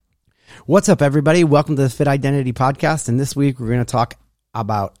What's up, everybody? Welcome to the Fit Identity Podcast. And this week, we're going to talk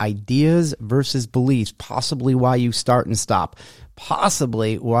about ideas versus beliefs, possibly why you start and stop,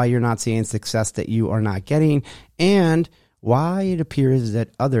 possibly why you're not seeing success that you are not getting, and why it appears that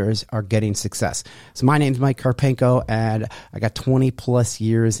others are getting success. So my name's Mike Karpenko, and I got 20 plus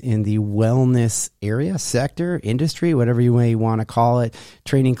years in the wellness area, sector, industry, whatever you may want to call it,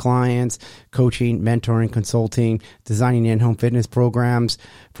 training clients, coaching, mentoring, consulting, designing in-home fitness programs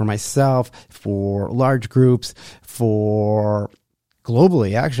for myself, for large groups, for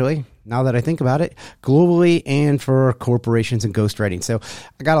globally, actually, now that I think about it, globally, and for corporations and ghostwriting. So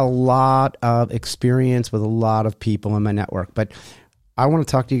I got a lot of experience with a lot of people in my network, but I want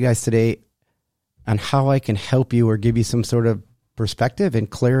to talk to you guys today on how I can help you or give you some sort of perspective and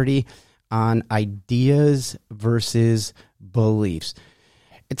clarity on ideas versus beliefs.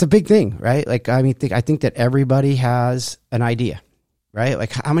 It's a big thing, right? Like, I think that everybody has an idea, right?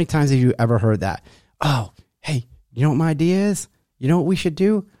 Like, how many times have you ever heard that? Oh, hey, you know what my idea is? You know what we should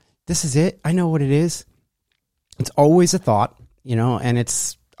do? This is it. I know what it is. It's always a thought, and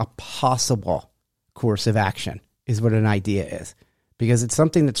it's a possible course of action is what an idea is, because it's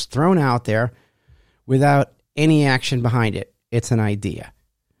something that's thrown out there without any action behind it. It's an idea.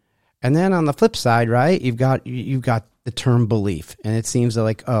 And then on the flip side, right, you've got the term belief, and it seems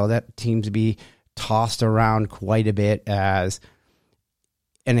like, that seems to be tossed around quite a bit as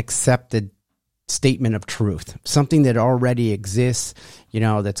an accepted statement of truth, something that already exists,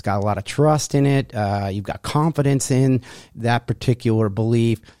 that's got a lot of trust in it. You've got confidence in that particular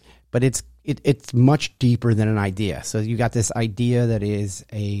belief, but it's much deeper than an idea. So you got this idea that is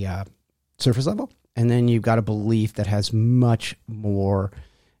a surface level, and then you've got a belief that has much more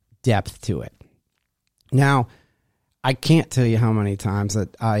depth to it. Now, I can't tell you how many times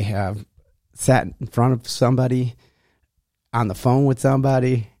that I have sat in front of somebody, on the phone with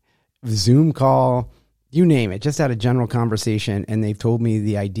somebody, Zoom call, you name it, just had a general conversation, and they've told me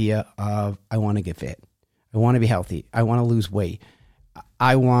the idea of, I want to get fit. I want to be healthy. I want to lose weight.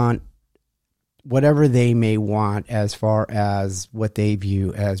 I want whatever they may want as far as what they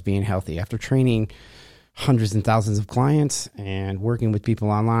view as being healthy. After training hundreds and thousands of clients and working with people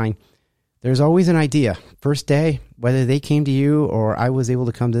online, there's always an idea. First day, whether they came to you or I was able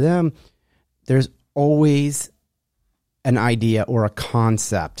to come to them, there's always an idea or a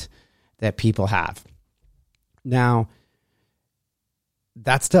concept that people have. Now,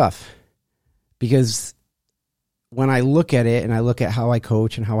 that's tough, because when I look at it and I look at how I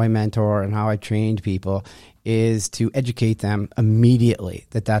coach and how I mentor and how I trained people, is to educate them immediately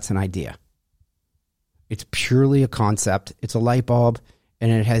that that's an idea. It's purely a concept. It's a light bulb,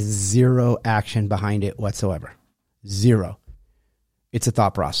 and it has zero action behind it whatsoever. Zero. It's a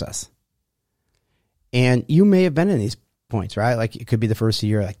thought process. And you may have been in these points, right? Like, it could be the first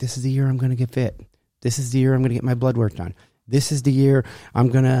year, like, this is the year I'm going to get fit. This is the year I'm going to get my blood work done. This is the year I'm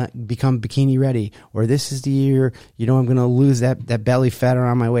going to become bikini ready. Or this is the year, I'm going to lose that belly fat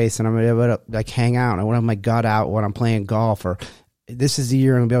around my waist, and I'm going to be able to, like, hang out. I want to have my gut out when I'm playing golf. Or this is the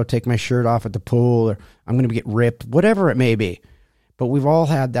year I'm going to be able to take my shirt off at the pool, or I'm going to get ripped, whatever it may be. But we've all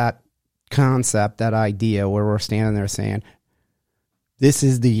had that concept, that idea where we're standing there saying, this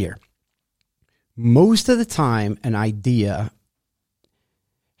is the year. Most of the time, an idea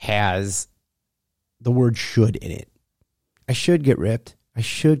has the word should in it. I should get ripped. I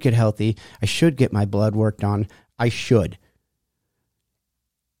should get healthy. I should get my blood work done. I should.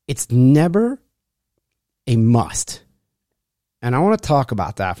 It's never a must. And I want to talk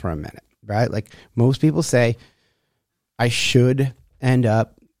about that for a minute, right? Like, most people say, I should end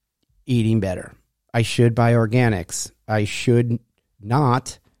up eating better. I should buy organics. I should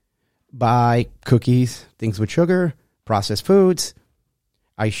not buy cookies, things with sugar, processed foods.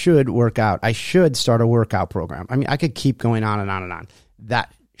 I should work out. I should start a workout program. I mean, I could keep going on and on and on.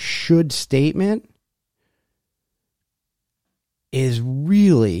 That should statement is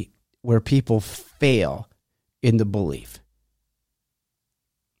really where people fail in the belief.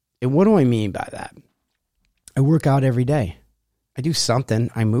 And what do I mean by that? I work out every day. I do something.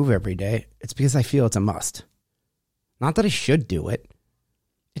 I move every day. It's because I feel it's a must. Not that I should do it.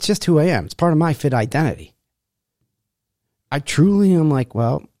 It's just who I am. It's part of my fit identity. I truly am like,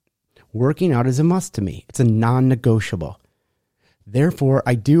 well, working out is a must to me. It's a non-negotiable. Therefore,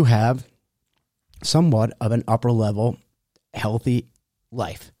 I do have somewhat of an upper level, healthy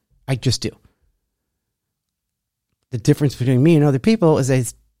life. I just do. The difference between me and other people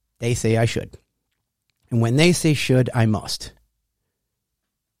is they say I should. And when they say should, I must.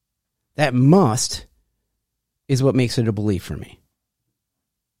 That must is what makes it a belief for me.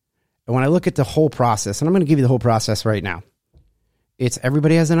 And when I look at the whole process, and I'm going to give you the whole process right now, It's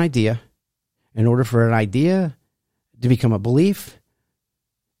everybody has an idea. In order for an idea to become a belief,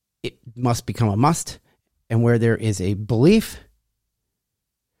 it must become a must. And where there is a belief,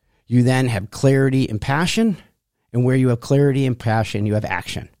 you then have clarity and passion. And where you have clarity and passion, you have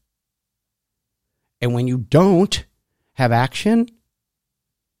action. And when you don't have action,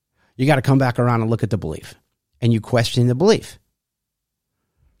 you got to come back around and look at the belief. And you question the belief.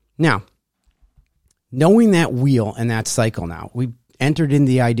 Now, knowing that wheel and that cycle now, we've entered in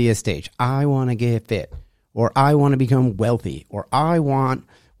the idea stage. I want to get fit, or I want to become wealthy, or I want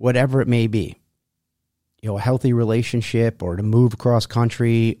whatever it may be. A healthy relationship, or to move across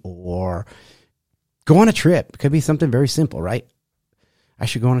country, or go on a trip. It could be something very simple, right? I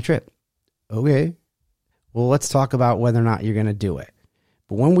should go on a trip. Okay. Well, let's talk about whether or not you're going to do it.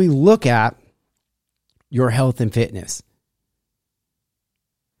 But when we look at your health and fitness,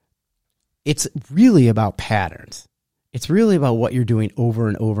 it's really about patterns. It's really about what you're doing over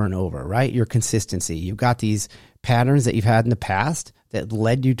and over and over, right? Your consistency. You've got these patterns that you've had in the past that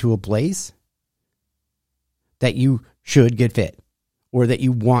led you to a place that you should get fit, or that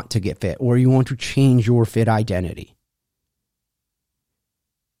you want to get fit, or you want to change your fit identity.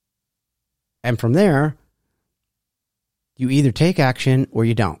 And from there, you either take action or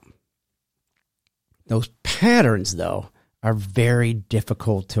you don't. Those patterns, though, are very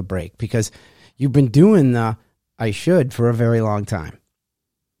difficult to break because you've been doing the I should for a very long time.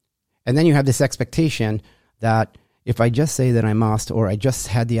 And then you have this expectation that if I just say that I must, or I just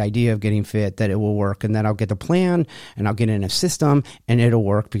had the idea of getting fit, that it will work, and then I'll get the plan and I'll get in a system and it'll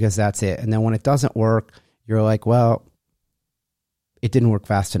work because that's it. And then when it doesn't work, you're like, well, it didn't work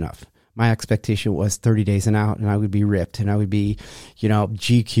fast enough. My expectation was 30 days and out, and I would be ripped, and I would be,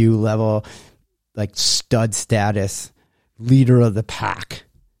 GQ level, like stud status, leader of the pack.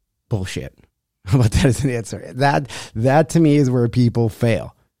 Bullshit. But that is an answer. That to me is where people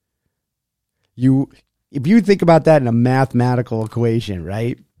fail. If you think about that in a mathematical equation,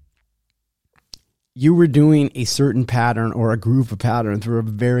 right? You were doing a certain pattern or a group of patterns for a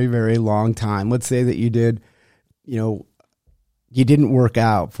very, very long time. Let's say that you did, you didn't work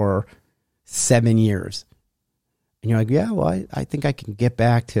out for 7 years. And you're like, yeah, well, I think I can get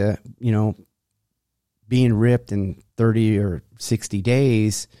back to, being ripped in 30 or 60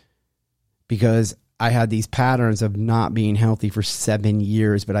 days because I had these patterns of not being healthy for 7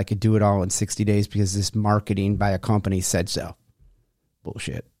 years, but I could do it all in 60 days because this marketing by a company said so.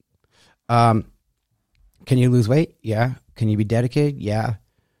 Bullshit. Can you lose weight? Yeah. Can you be dedicated? Yeah.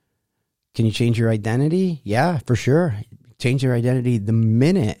 Can you change your identity? Yeah, for sure. Change your identity the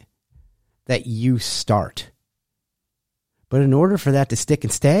minute that you start. But in order for that to stick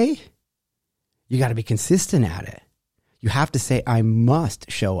and stay, you got to be consistent at it. You have to say, I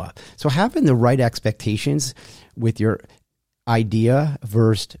must show up. So having the right expectations with your idea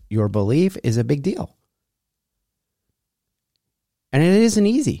versus your belief is a big deal. And it isn't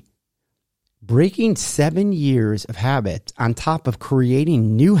easy. Breaking 7 years of habits on top of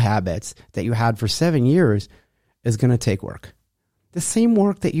creating new habits that you had for 7 years is going to take work. The same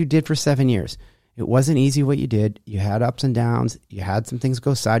work that you did for 7 years. It wasn't easy what you did. You had ups and downs. You had some things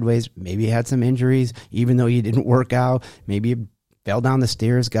go sideways. Maybe you had some injuries, even though you didn't work out. Maybe you fell down the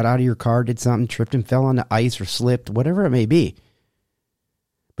stairs, got out of your car, did something, tripped and fell on the ice or slipped, whatever it may be.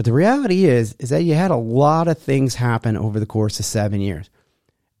 But the reality is that you had a lot of things happen over the course of 7 years.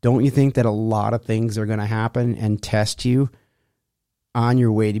 Don't you think that a lot of things are going to happen and test you on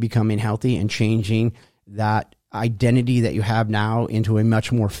your way to becoming healthy and changing that identity that you have now into a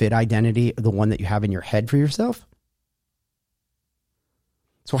much more fit identity, the one that you have in your head for yourself?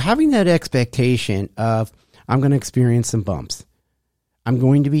 So having that expectation of, I'm going to experience some bumps, I'm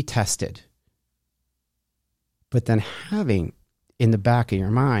going to be tested, but then having in the back of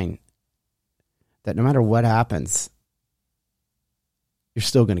your mind that no matter what happens, you're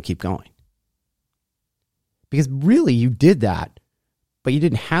still going to keep going. Because really you did that, but you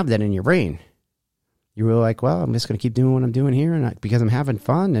didn't have that in your brain. You were like, well, I'm just going to keep doing what I'm doing here because I'm having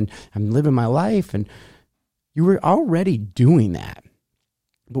fun and I'm living my life. And you were already doing that.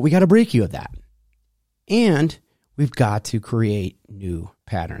 But we got to break you of that. And we've got to create new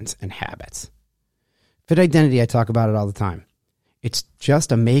patterns and habits. Fit identity, I talk about it all the time. It's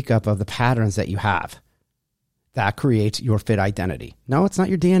just a makeup of the patterns that you have. That creates your fit identity. No, it's not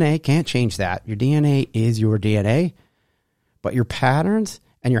your DNA. Can't change that. Your DNA is your DNA. But your patterns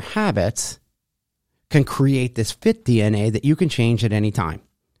and your habits can create this fit DNA that you can change at any time.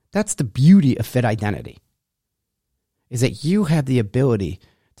 That's the beauty of fit identity, is that you have the ability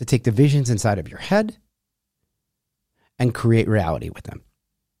to take the visions inside of your head and create reality with them.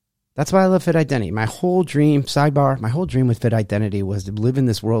 That's why I love Fit Identity. My whole dream, sidebar, my whole dream with Fit Identity was to live in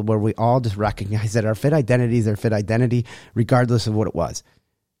this world where we all just recognize that our fit identity is our fit identity, regardless of what it was.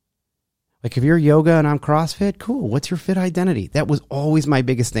 Like if you're yoga and I'm CrossFit, cool. What's your fit identity? That was always my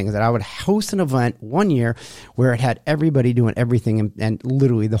biggest thing, is that I would host an event one year where it had everybody doing everything. And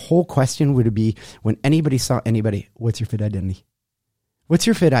literally the whole question would be, when anybody saw anybody, what's your fit identity? What's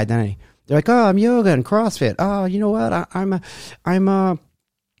your fit identity? They're like, oh, I'm yoga and CrossFit. Oh, you know what?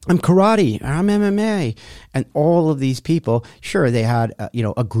 I'm karate, I'm MMA. And all of these people, sure, they had,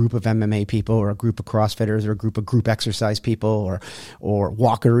 a group of MMA people or a group of CrossFitters or a group of group exercise people or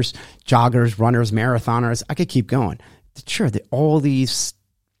walkers, joggers, runners, marathoners. I could keep going. Sure, all these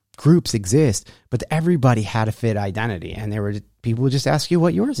groups exist, but everybody had a fit identity, and people would just ask you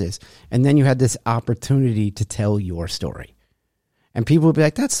what yours is. And then you had this opportunity to tell your story. And people would be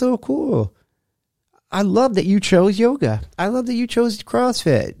like, that's so cool. I love that you chose yoga. I love that you chose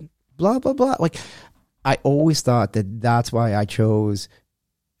CrossFit, blah, blah, blah. Like, I always thought that's why I chose,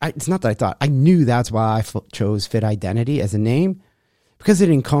 it's not that I thought, I knew that's why I chose Fit Identity as a name, because it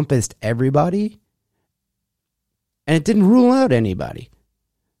encompassed everybody and it didn't rule out anybody.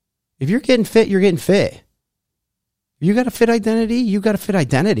 If you're getting fit, you're getting fit. You got a fit identity, you got a fit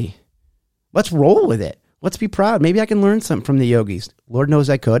identity. Let's roll with it. Let's be proud. Maybe I can learn something from the yogis. Lord knows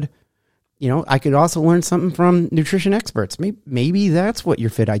I could. I could also learn something from nutrition experts. Maybe that's what your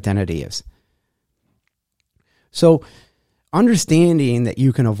fit identity is. So understanding that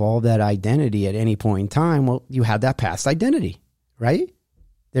you can evolve that identity at any point in time, well, you had that past identity, right?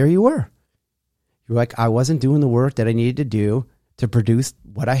 There you were. You're like, I wasn't doing the work that I needed to do to produce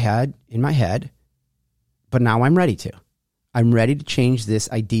what I had in my head, but now I'm ready to. I'm ready to change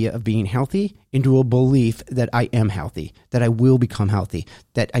this idea of being healthy into a belief that I am healthy, that I will become healthy,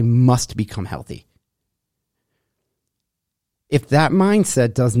 that I must become healthy. If that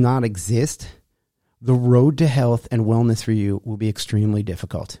mindset does not exist, the road to health and wellness for you will be extremely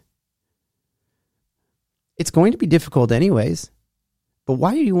difficult. It's going to be difficult anyways, but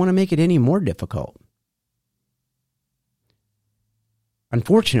why do you want to make it any more difficult?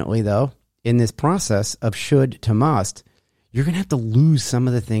 Unfortunately, though, in this process of should to must, you're going to have to lose some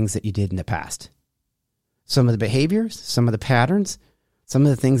of the things that you did in the past. Some of the behaviors, some of the patterns, some of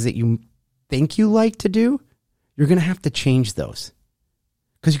the things that you think you like to do, you're going to have to change those.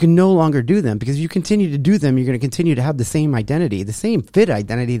 Because you can no longer do them. Because if you continue to do them, you're going to continue to have the same identity, the same fit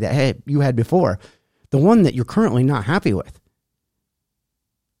identity that you had before, the one that you're currently not happy with.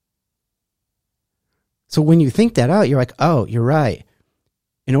 So when you think that out, you're like, oh, you're right.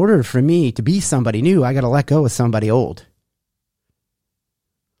 In order for me to be somebody new, I got to let go of somebody old.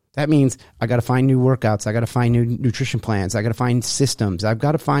 That means I got to find new workouts. I got to find new nutrition plans. I got to find systems. I've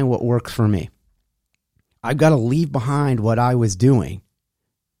got to find what works for me. I've got to leave behind what I was doing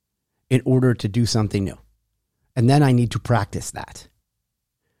in order to do something new. And then I need to practice that.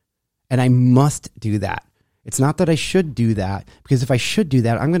 And I must do that. It's not that I should do that, because if I should do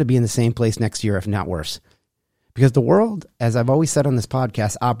that, I'm going to be in the same place next year, if not worse. Because the world, as I've always said on this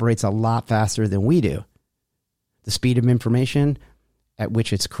podcast, operates a lot faster than we do. The speed of information at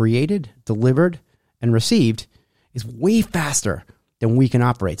which it's created, delivered, and received is way faster than we can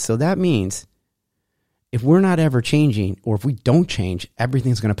operate. So that means if we're not ever changing, or if we don't change,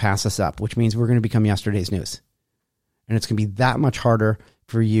 everything's going to pass us up, which means we're going to become yesterday's news. And it's going to be that much harder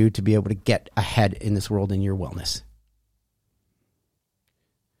for you to be able to get ahead in this world in your wellness.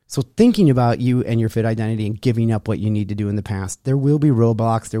 So thinking about you and your fit identity and giving up what you need to do in the past, there will be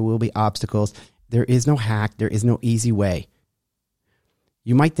roadblocks, there will be obstacles. There is no hack, there is no easy way.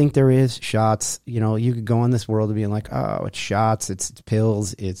 You might think there is shots. You could go in this world of being like, oh, it's shots, it's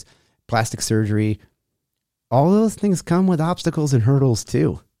pills, it's plastic surgery. All those things come with obstacles and hurdles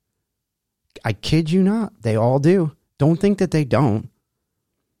too. I kid you not. They all do. Don't think that they don't.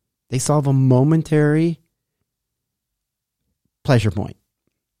 They solve a momentary pleasure point.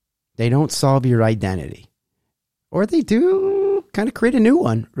 They don't solve your identity. Or they do kind of create a new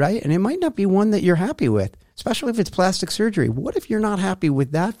one, right? And it might not be one that you're happy with, especially if it's plastic surgery. What if you're not happy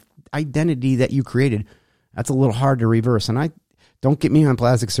with that identity that you created? That's a little hard to reverse. And don't get me on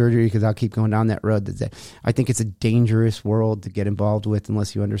plastic surgery, because I'll keep going down that road. I think it's a dangerous world to get involved with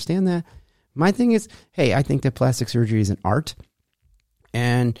unless you understand that. My thing is, hey, I think that plastic surgery is an art.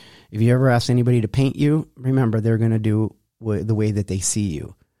 And if you ever ask anybody to paint you, remember, they're going to do the way that they see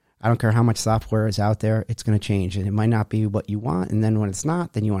you. I don't care how much software is out there, it's going to change. And it might not be what you want. And then when it's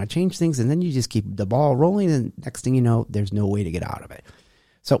not, then you want to change things. And then you just keep the ball rolling. And next thing you know, there's no way to get out of it.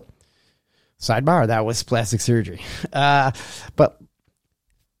 So, sidebar, that was plastic surgery. But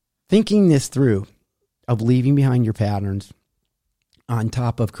thinking this through, of leaving behind your patterns, on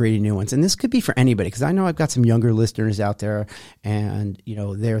top of creating new ones. And this could be for anybody, because I know I've got some younger listeners out there, and, you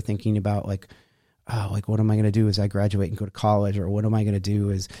know, they're thinking about like, oh, like, what am I going to do as I graduate and go to college? Or what am I going to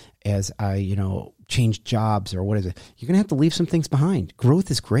do as I, you know, change jobs, or what is it? You're going to have to leave some things behind. Growth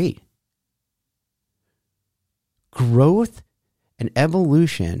is great. Growth and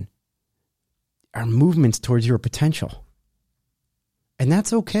evolution are movements towards your potential. And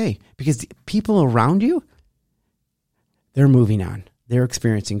that's okay, because the people around you, they're moving on. They're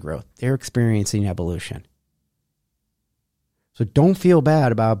experiencing growth. They're experiencing evolution. So don't feel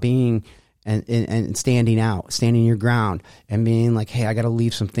bad about being and standing out, standing your ground, and being like, hey, I got to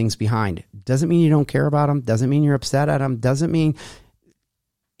leave some things behind. Doesn't mean you don't care about them. Doesn't mean you're upset at them. Doesn't mean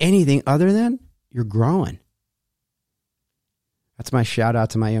anything other than you're growing. That's my shout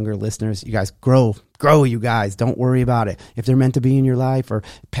out to my younger listeners. You guys grow, you guys. Don't worry about it. If they're meant to be in your life, or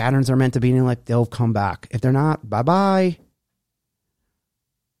patterns are meant to be in your life, they'll come back. If they're not, bye-bye.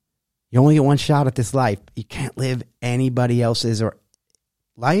 You only get one shot at this life. You can't live anybody else's or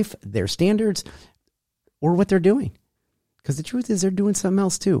life, their standards, or what they're doing. Because the truth is, they're doing something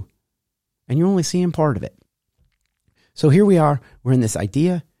else too. And you're only seeing part of it. So here we are. We're in this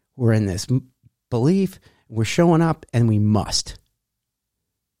idea. We're in this belief. We're showing up, and we must.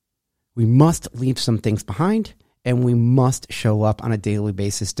 We must leave some things behind, and we must show up on a daily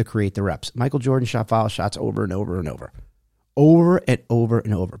basis to create the reps. Michael Jordan shot foul shots over and over and over. Over and over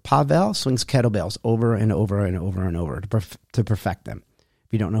and over. Pavel swings kettlebells over and over and over and over to perfect them.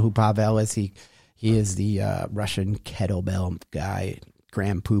 If you don't know who Pavel is, he is the Russian kettlebell guy,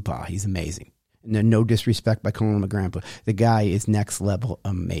 Grand Poopah. He's amazing. No disrespect by calling him a grandpa. The guy is next level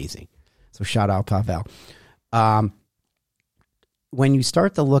amazing. So shout out Pavel. When you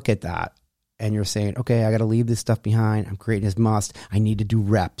start to look at that and you're saying, okay, I got to leave this stuff behind. I'm creating this must. I need to do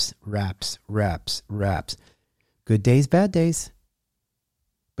reps. Good days, bad days.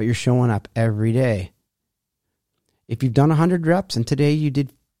 But you're showing up every day. If you've done 100 reps and today you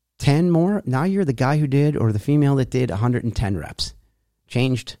did 10 more, now you're the guy who did, or the female that did 110 reps.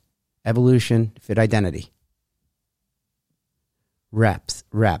 Changed, evolution, fit identity. Reps.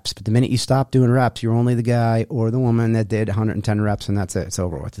 But the minute you stop doing reps, you're only the guy or the woman that did 110 reps, and that's it. It's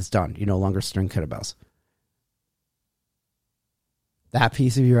over with. It's done. You no longer string kettlebells. That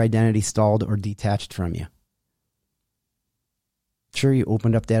piece of your identity stalled or detached from you. Sure, you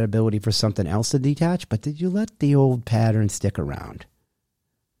opened up that ability for something else to detach, but did you let the old pattern stick around?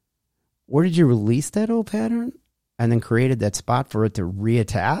 Or did you release that old pattern and then created that spot for it to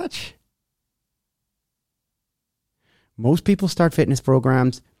reattach? Most people start fitness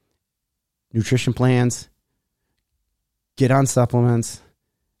programs, nutrition plans, get on supplements,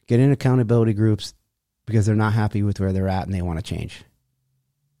 get in accountability groups because they're not happy with where they're at and they want to change.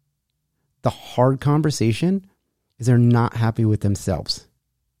 The hard conversation is they're not happy with themselves.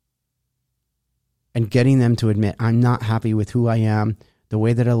 And getting them to admit, I'm not happy with who I am, the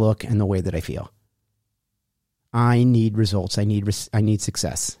way that I look, and the way that I feel. I need results. I need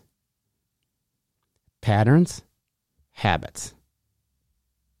success. Patterns, habits.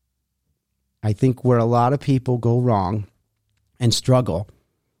 I think where a lot of people go wrong and struggle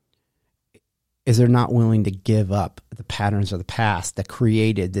is they're not willing to give up the patterns of the past that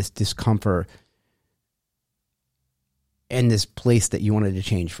created this discomfort and this place that you wanted to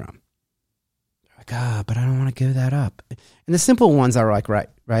change from. Like, but I don't want to give that up. And the simple ones are like, right,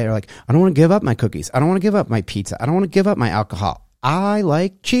 are like, I don't want to give up my cookies. I don't want to give up my pizza. I don't want to give up my alcohol. I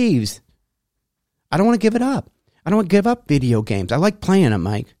like cheese. I don't want to give it up. I don't want to give up video games. I like playing them,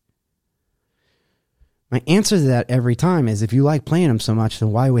 Mike. My answer to that every time is, if you like playing them so much,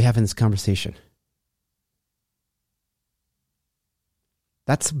 then why are we having this conversation?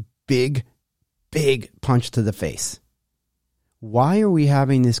 That's a big, big punch to the face. Why are we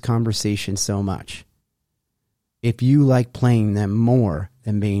having this conversation so much if you like playing them more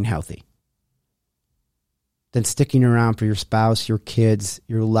than being healthy? Than sticking around for your spouse, your kids,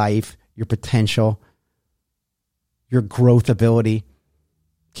 your life, your potential, your growth ability.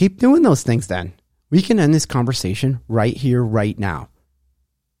 Keep doing those things then. We can end this conversation right here, right now.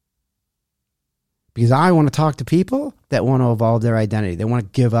 Because I want to talk to people that want to evolve their identity. They want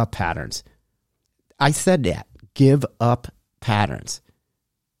to give up patterns. I said that. Give up patterns.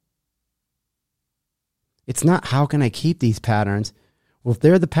 It's not how can I keep these patterns. Well, if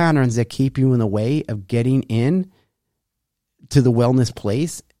they're the patterns that keep you in the way of getting in to the wellness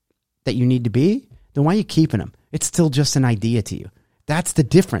place that you need to be, then why are you keeping them? It's still just an idea to you. That's the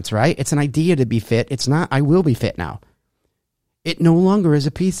difference, right? It's an idea to be fit. It's not, I will be fit now. It no longer is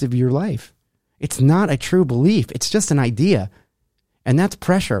a piece of your life. It's not a true belief. It's just an idea. And that's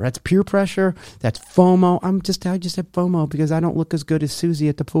pressure. That's peer pressure. That's FOMO. I just have FOMO because I don't look as good as Susie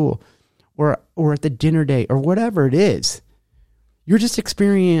at the pool or at the dinner date or whatever it is. You're just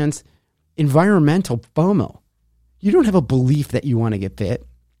experiencing environmental FOMO. You don't have a belief that you want to get fit.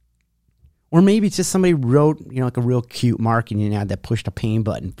 Or maybe it's just somebody wrote, like a real cute marketing ad that pushed a pain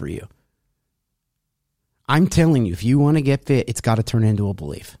button for you. I'm telling you, if you want to get fit, it's got to turn into a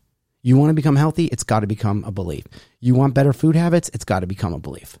belief. You want to become healthy, it's got to become a belief. You want better food habits, it's got to become a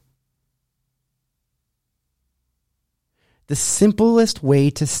belief. The simplest way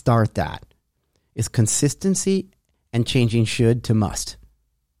to start that is consistency and changing should to must.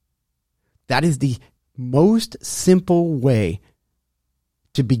 That is the most simple way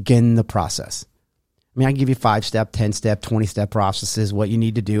to begin the process. I mean, I can give you 5-step, 10-step, 20-step processes, what you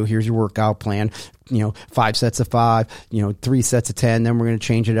need to do. Here's your workout plan, 5 sets of 5, 3 sets of 10. Then we're going to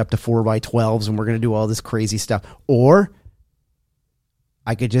change it up to 4x12s and we're going to do all this crazy stuff. Or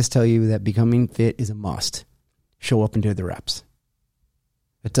I could just tell you that becoming fit is a must. Show up and do the reps.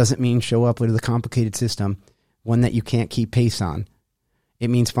 It doesn't mean show up with a complicated system, one that you can't keep pace on. It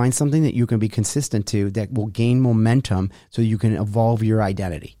means find something that you can be consistent to that will gain momentum so you can evolve your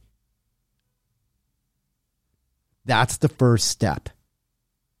identity. That's the first step.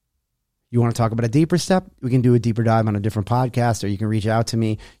 You want to talk about a deeper step? We can do a deeper dive on a different podcast, or you can reach out to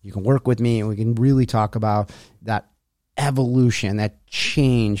me. You can work with me, and we can really talk about that evolution, that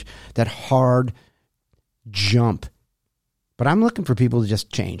change, that hard jump. But I'm looking for people to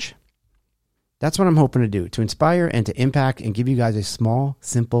just change. That's what I'm hoping to do, to inspire and to impact and give you guys a small,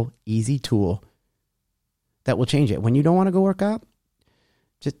 simple, easy tool that will change it. When you don't want to go work out,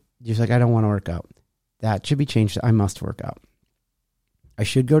 just like, I don't want to work out. That should be changed to I must work out. I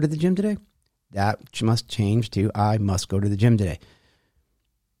should go to the gym today. That must change to I must go to the gym today.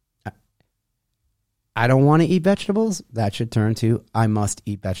 I don't want to eat vegetables. That should turn to I must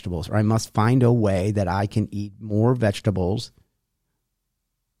eat vegetables, or I must find a way that I can eat more vegetables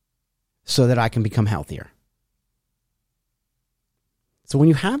so that I can become healthier. So when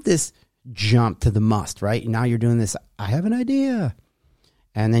you have this jump to the must, right? Now you're doing this, I have an idea.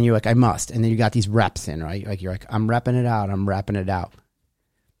 And then you're like, I must. And then you got these reps in, right? You're like, I'm repping it out. I'm repping it out.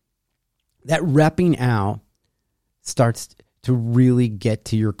 That repping out starts to really get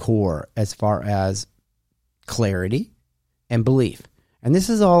to your core as far as clarity and belief. And this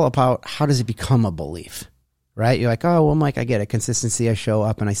is all about how does it become a belief, right? You're like, oh, well, Mike, I get it. Consistency, I show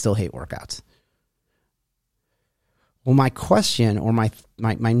up and I still hate workouts. Well, my question or my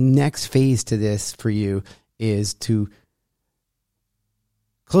next phase to this for you is to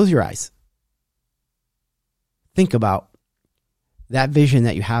close your eyes. Think about that vision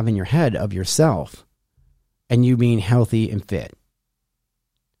that you have in your head of yourself and you being healthy and fit.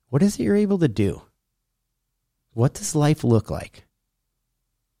 What is it you're able to do? What does life look like?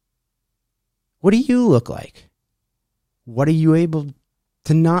 What do you look like? What are you able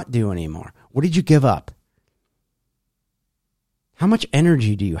to not do anymore? What did you give up? How much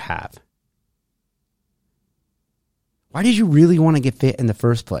energy do you have? Why did you really want to get fit in the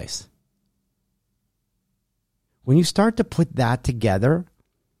first place? When you start to put that together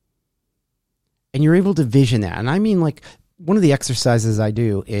and you're able to vision that, and I mean, like, one of the exercises I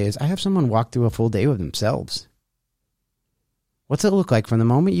do is I have someone walk through a full day with themselves. What's it look like from the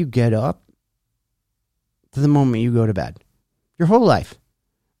moment you get up to the moment you go to bed? Your whole life.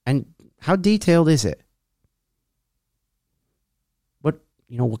 And how detailed is it?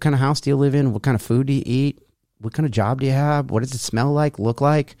 What kind of house do you live in? What kind of food do you eat? What kind of job do you have? What does it smell like, look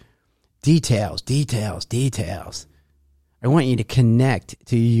like? Details, details, details. I want you to connect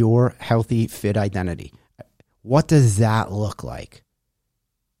to your healthy, fit identity. What does that look like?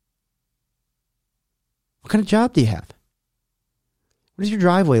 What kind of job do you have? What does your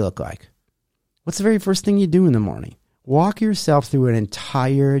driveway look like? What's the very first thing you do in the morning? Walk yourself through an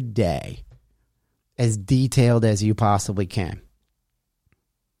entire day as detailed as you possibly can.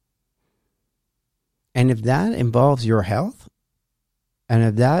 And if that involves your health, and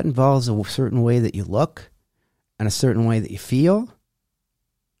if that involves a certain way that you look, and a certain way that you feel,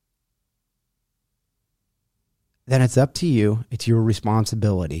 then it's up to you. It's your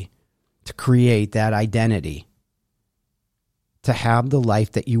responsibility to create that identity, to have the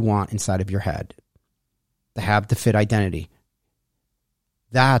life that you want inside of your head, to have the fit identity.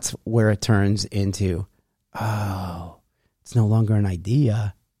 That's where it turns into, oh, it's no longer an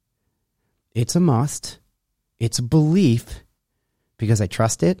idea. It's a must. It's a belief because I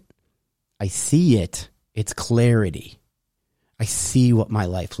trust it. I see it. It's clarity. I see what my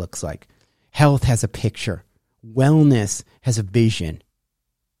life looks like. Health has a picture. Wellness has a vision,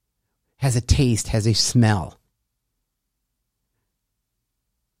 has a taste, has a smell.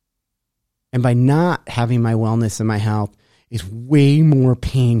 And by not having my wellness and my health is way more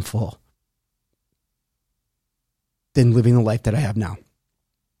painful than living the life that I have now,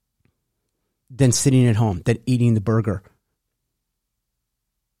 than sitting at home, than eating the burger.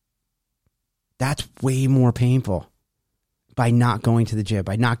 That's way more painful by not going to the gym,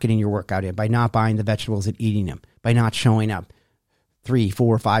 by not getting your workout in, by not buying the vegetables and eating them, by not showing up 3,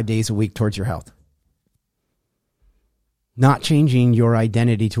 4, 5 days a week towards your health. Not changing your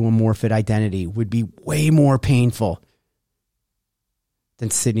identity to a more fit identity would be way more painful than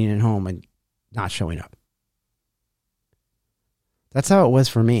sitting at home and not showing up. That's how it was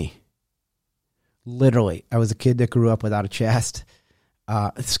for me. Literally, I was a kid that grew up without a chest,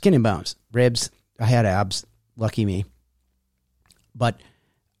 skin and bones, ribs. I had abs, lucky me. But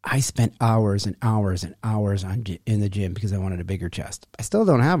I spent hours and hours and hours in the gym because I wanted a bigger chest. I still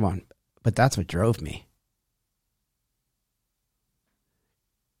don't have one, but that's what drove me.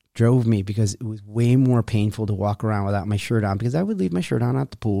 Drove me because it was way more painful to walk around without my shirt on, because I would leave my shirt on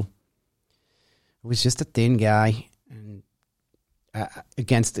at the pool. I was just a thin guy, and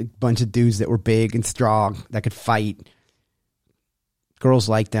against a bunch of dudes that were big and strong that could fight. Girls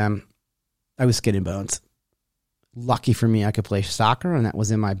liked them. I was skin and bones. Lucky for me, I could play soccer, and that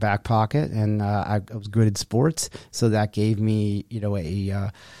was in my back pocket, and I was good at sports, so that gave me,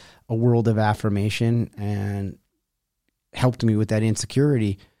 a world of affirmation and helped me with that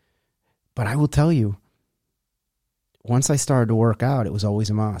insecurity. But I will tell you, once I started to work out, it was always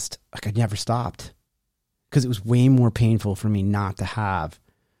a must. Like, I never stopped, because it was way more painful for me not to have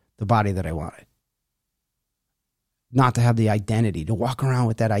the body that I wanted, not to have the identity, to walk around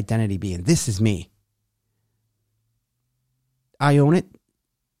with that identity being, this is me. I own it.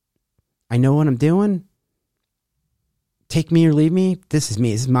 I know what I'm doing. Take me or leave me. This is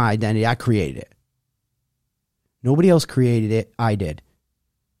me. This is my identity. I created it. Nobody else created it. I did.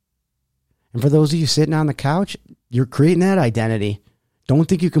 And for those of you sitting on the couch, you're creating that identity. Don't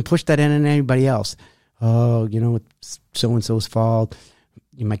think you can push that in on anybody else. Oh, it's so-and-so's fault.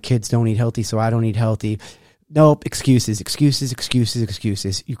 My kids don't eat healthy, so I don't eat healthy. Nope. Excuses.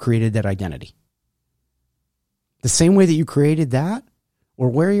 You created that identity. The same way that you created that, or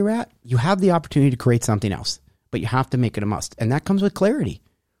where you're at, you have the opportunity to create something else, but you have to make it a must. And that comes with clarity,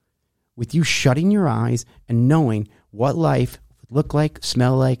 with you shutting your eyes and knowing what life would look like,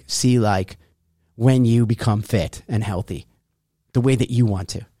 smell like, see like when you become fit and healthy, the way that you want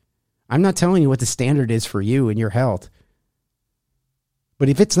to. I'm not telling you what the standard is for you and your health. But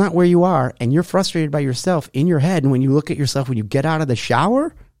if it's not where you are and you're frustrated by yourself in your head, and when you look at yourself when you get out of the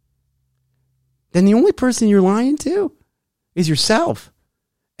shower, then the only person you're lying to is yourself.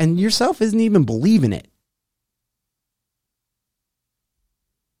 And yourself isn't even believing it.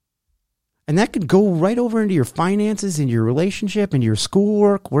 And that could go right over into your finances, into your relationship, into your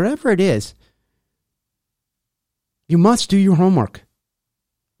schoolwork, wherever it is. You must do your homework.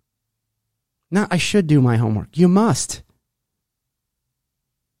 Not, I should do my homework. You must.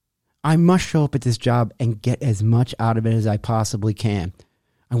 I must show up at this job and get as much out of it as I possibly can.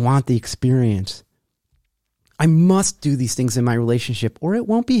 I want the experience. I must do these things in my relationship, or it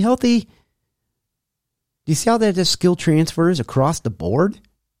won't be healthy. Do you see how that just skill transfers across the board?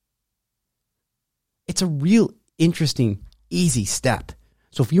 It's a real interesting, easy step.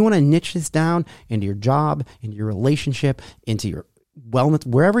 So if you want to niche this down into your job, into your relationship, into your wellness,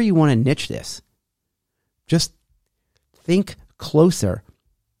 wherever you want to niche this, just think closer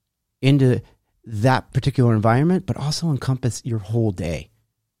into that particular environment, but also encompass your whole day.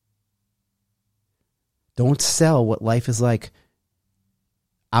 Don't sell what life is like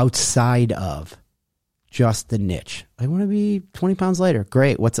outside of just the niche. I want to be 20 pounds lighter.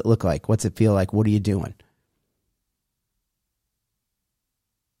 Great. What's it look like? What's it feel like? What are you doing?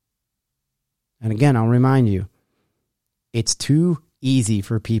 And again, I'll remind you, it's too easy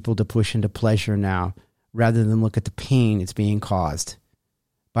for people to push into pleasure now rather than look at the pain it's being caused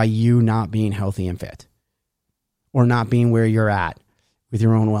by you not being healthy and fit, or not being where you're at with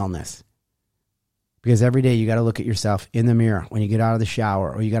your own wellness. Because every day you got to look at yourself in the mirror when you get out of the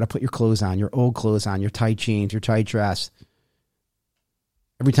shower, or you got to put your clothes on, your old clothes on, your tight jeans, your tight dress.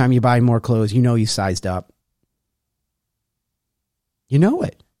 Every time you buy more clothes, you know you sized up. You know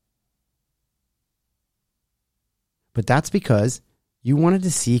it. But that's because you wanted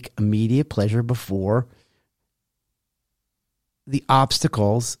to seek immediate pleasure before the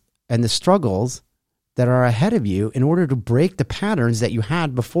obstacles and the struggles that are ahead of you in order to break the patterns that you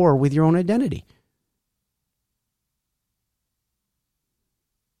had before with your own identity.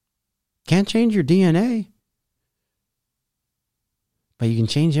 Can't change your DNA, but you can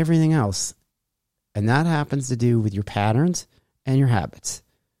change everything else. And that happens to do with your patterns and your habits.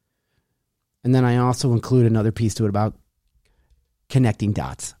 And then I also include another piece to it about connecting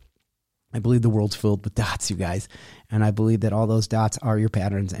dots. I believe the world's filled with dots, you guys. And I believe that all those dots are your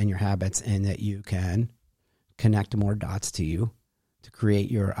patterns and your habits, and that you can connect more dots to you to create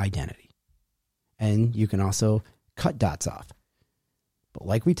your identity. And you can also cut dots off. But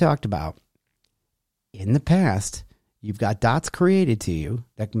like we talked about, in the past, you've got dots created to you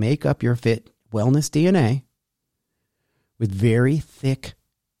that make up your fit wellness DNA with very thick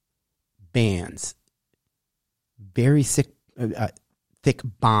bands, very thick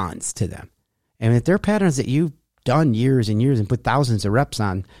bonds to them. And if they're patterns that you've done years and years and put thousands of reps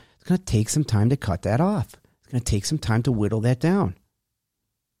on, it's going to take some time to cut that off. It's going to take some time to whittle that down.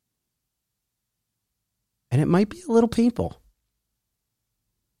 And it might be a little painful.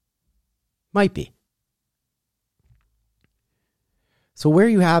 Might be. So where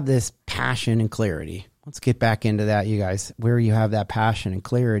you have this passion and clarity, let's get back into that, you guys. Where you have that passion and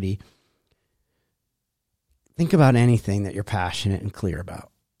clarity, think about anything that you're passionate and clear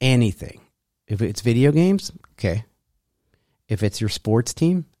about. Anything. If it's video games, okay. If it's your sports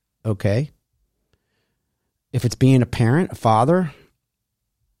team, okay. If it's being a parent, a father,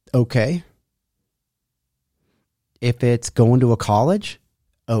 okay. If it's going to a college,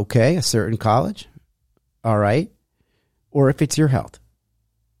 okay, a certain college, all right. Or if it's your health.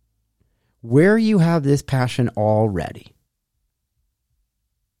 Where you have this passion already,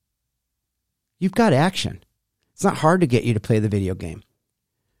 you've got action. It's not hard to get you to play the video game,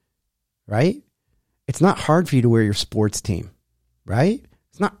 right? It's not hard for you to wear your sports team, right?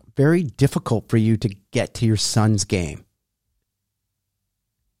 It's not very difficult for you to get to your son's game.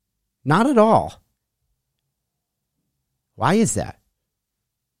 Not at all. Why is that?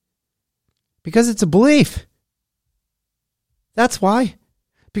 Because it's a belief. That's why.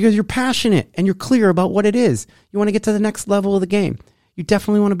 Because you're passionate and you're clear about what it is. You want to get to the next level of the game. You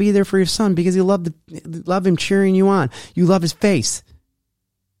definitely want to be there for your son because you love him cheering you on. You love his face.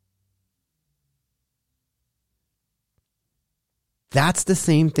 That's the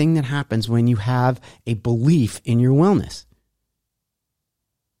same thing that happens when you have a belief in your wellness.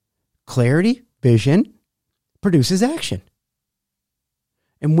 Clarity, vision, produces action.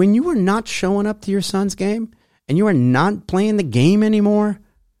 And when you are not showing up to your son's game and you are not playing the game anymore,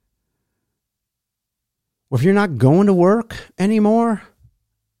 or if you're not going to work anymore,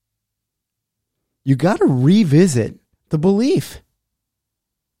 you got to revisit the belief.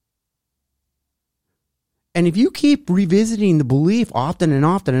 And if you keep revisiting the belief often and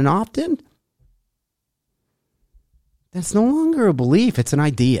often and often, that's no longer a belief, it's an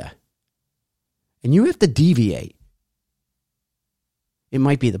idea. And you have to deviate. It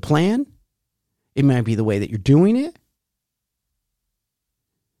might be the plan. It might be the way that you're doing it.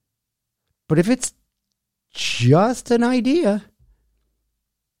 But if it's just an idea,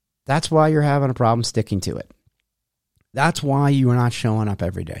 that's why you're having a problem sticking to it. That's why you are not showing up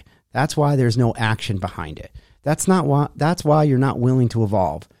every day. That's why there's no action behind it. That's why you're not willing to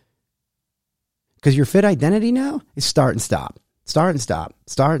evolve. Because your fit identity now is start and stop. Start and stop.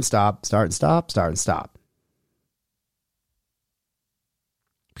 Start and stop. Start and stop. Start and stop.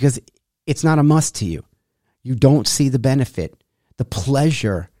 Because it's not a must to you. You don't see the benefit, the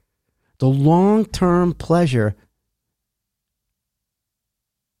pleasure, the long-term pleasure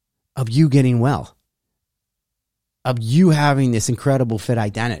of you getting well, of you having this incredible fit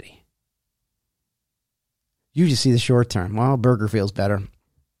identity. You just see the short term. Well, burger feels better.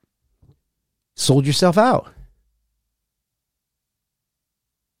 Sold yourself out.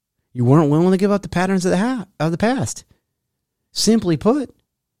 You weren't willing to give up the patterns of the past. Simply put.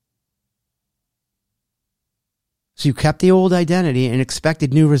 So you kept the old identity and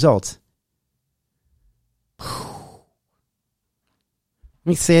expected new results. Let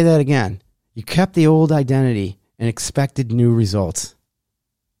me say that again. You kept the old identity and expected new results.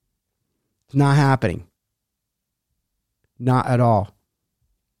 It's not happening. Not at all.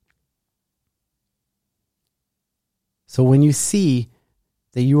 So when you see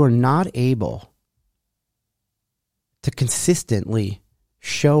that you are not able to consistently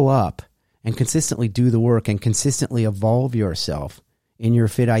show up and consistently do the work and consistently evolve yourself in your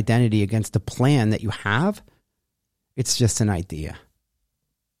fit identity against the plan that you have, it's just an idea.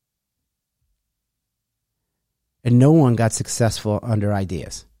 And no one got successful under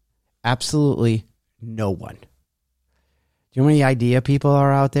ideas. Absolutely no one. Do you know how many idea people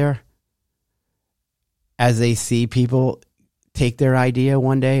are out there? As they see people take their idea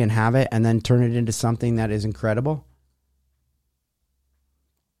one day and have it and then turn it into something that is incredible.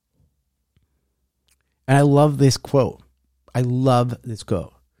 And I love this quote. I love this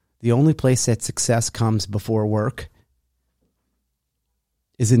quote. The only place that success comes before work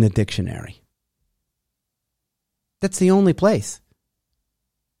is in the dictionary. That's the only place.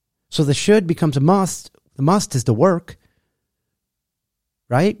 So the should becomes a must. The must is the work.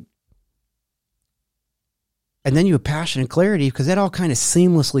 Right? And then you have passion and clarity because that all kind of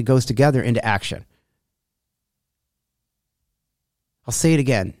seamlessly goes together into action. I'll say it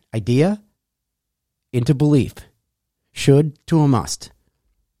again. Idea into belief. Should to a must.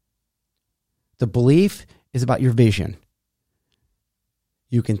 The belief is about your vision.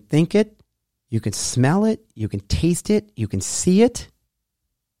 You can think it, you can smell it, you can taste it, you can see it,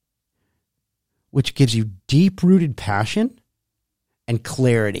 which gives you deep-rooted passion and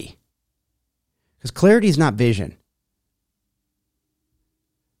clarity. Because clarity is not vision.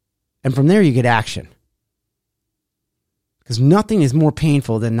 And from there you get action. Because nothing is more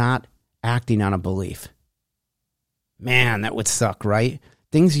painful than not acting on a belief. Man, that would suck, right?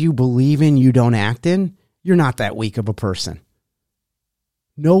 Things you believe in, you don't act in, you're not that weak of a person.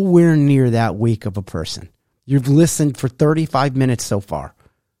 Nowhere near that weak of a person. You've listened for 35 minutes so far.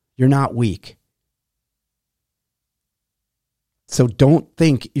 You're not weak. So don't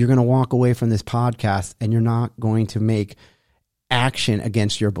think you're going to walk away from this podcast and you're not going to make action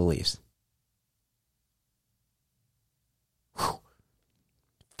against your beliefs. Whew.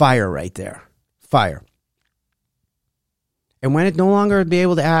 Fire right there. Fire. And when it no longer be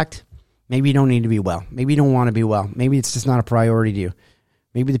able to act, maybe you don't need to be well. Maybe you don't want to be well. Maybe it's just not a priority to you.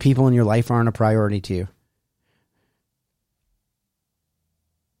 Maybe the people in your life aren't a priority to you.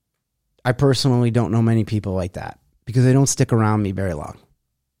 I personally don't know many people like that because they don't stick around me very long.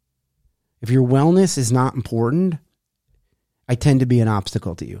 If your wellness is not important, I tend to be an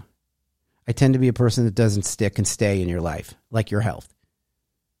obstacle to you. I tend to be a person that doesn't stick and stay in your life, like your health.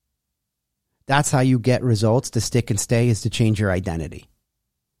 That's how you get results to stick and stay, is to change your identity.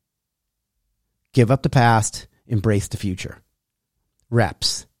 Give up the past, embrace the future.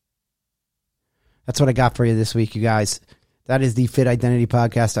 Reps. That's what I got for you this week, you guys. That is the Fit Identity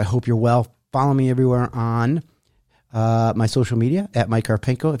Podcast. I hope you're well. Follow me everywhere on my social media at Mike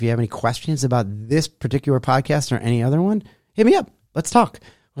Karpenko. If you have any questions about this particular podcast or any other one, hit me up. Let's talk.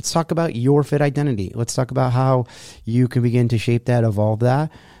 Let's talk about your fit identity. Let's talk about how you can begin to shape that, evolve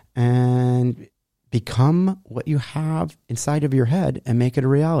that, and become what you have inside of your head and make it a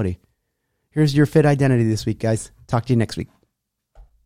reality. Here's your fit identity this week, guys. Talk to you next week.